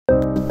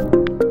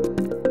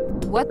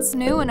What's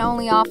new in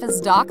ONLYOFFICE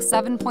Docs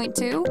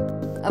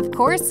 7.2? Of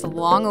course,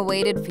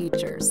 long-awaited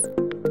features.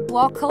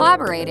 While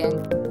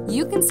collaborating,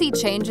 you can see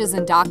changes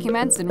in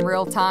documents in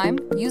real time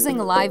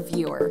using a live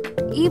viewer,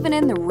 even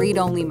in the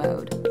read-only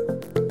mode.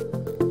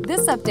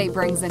 This update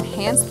brings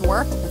enhanced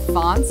work with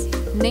fonts,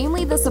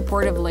 namely the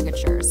support of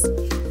ligatures.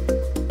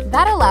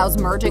 That allows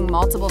merging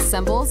multiple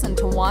symbols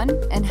into one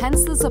and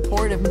hence the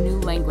support of new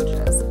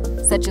languages,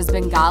 such as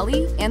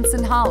Bengali and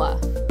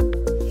Sinhala.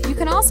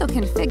 You can also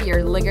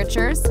configure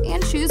ligatures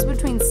and choose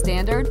between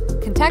standard,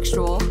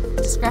 contextual,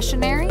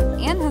 discretionary,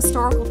 and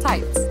historical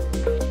types.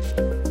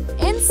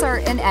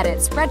 Insert and edit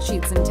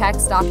spreadsheets in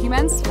text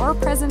documents or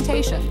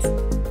presentations.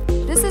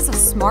 This is a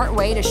smart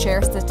way to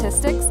share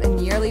statistics in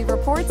yearly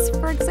reports,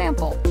 for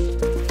example.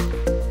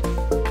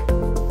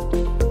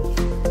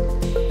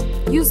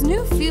 Use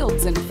new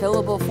fields in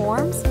fillable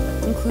forms,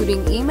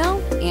 including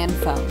email and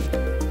phone.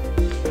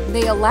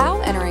 They allow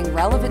entering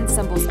relevant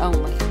symbols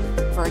only,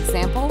 for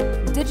example,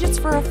 digits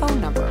for a phone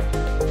number.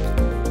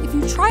 If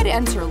you try to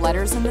enter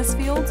letters in this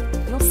field,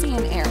 you'll see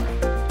an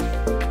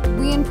error.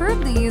 We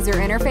improved the user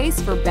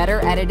interface for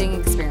better editing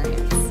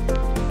experience.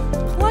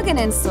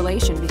 Plugin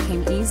installation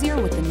became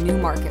easier with the new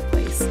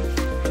Marketplace.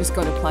 Just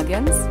go to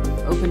Plugins,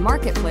 open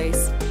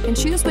Marketplace, and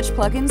choose which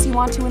plugins you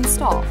want to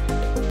install.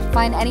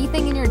 Find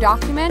anything in your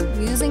document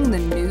using the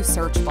new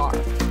search bar.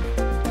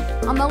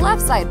 On the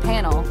left side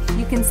panel,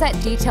 you can set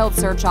detailed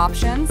search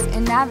options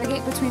and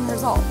navigate between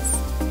results.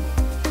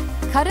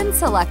 Cut and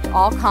select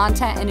all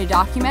content in a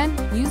document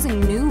using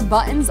new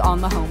buttons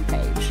on the home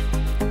page.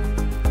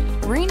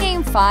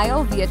 Rename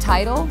file via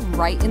title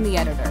right in the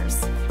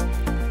editors.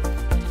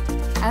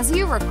 As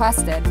you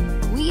requested,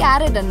 we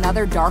added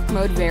another dark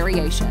mode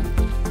variation,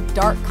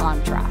 dark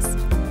contrast.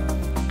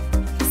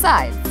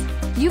 Besides,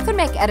 you can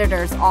make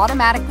editors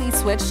automatically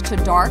switch to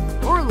dark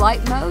or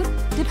light mode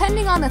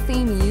depending on the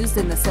theme used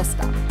in the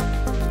system.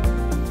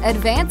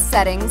 Advanced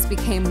settings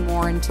became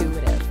more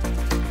intuitive.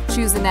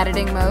 Choose an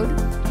editing mode,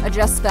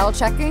 adjust spell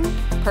checking,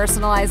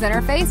 personalize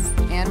interface,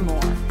 and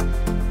more.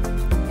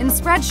 In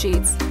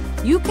spreadsheets,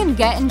 you can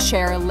get and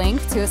share a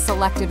link to a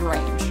selected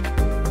range.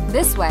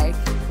 This way,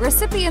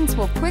 recipients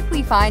will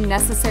quickly find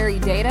necessary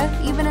data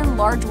even in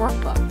large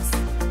workbooks.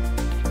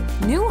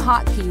 New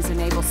hotkeys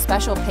enable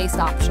special paste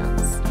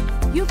options.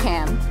 You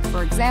can,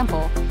 for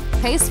example,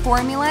 paste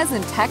formulas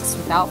in text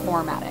without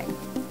formatting.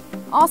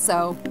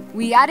 Also,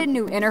 we added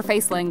new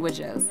interface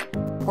languages: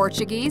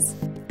 Portuguese,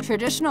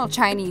 traditional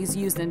Chinese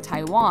used in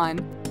Taiwan,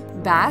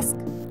 Basque,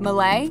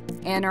 Malay,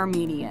 and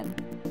Armenian.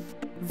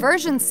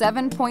 Version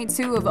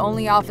 7.2 of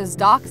ONLYOFFICE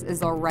Docs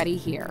is already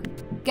here.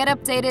 Get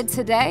updated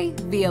today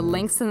via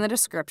links in the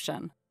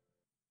description.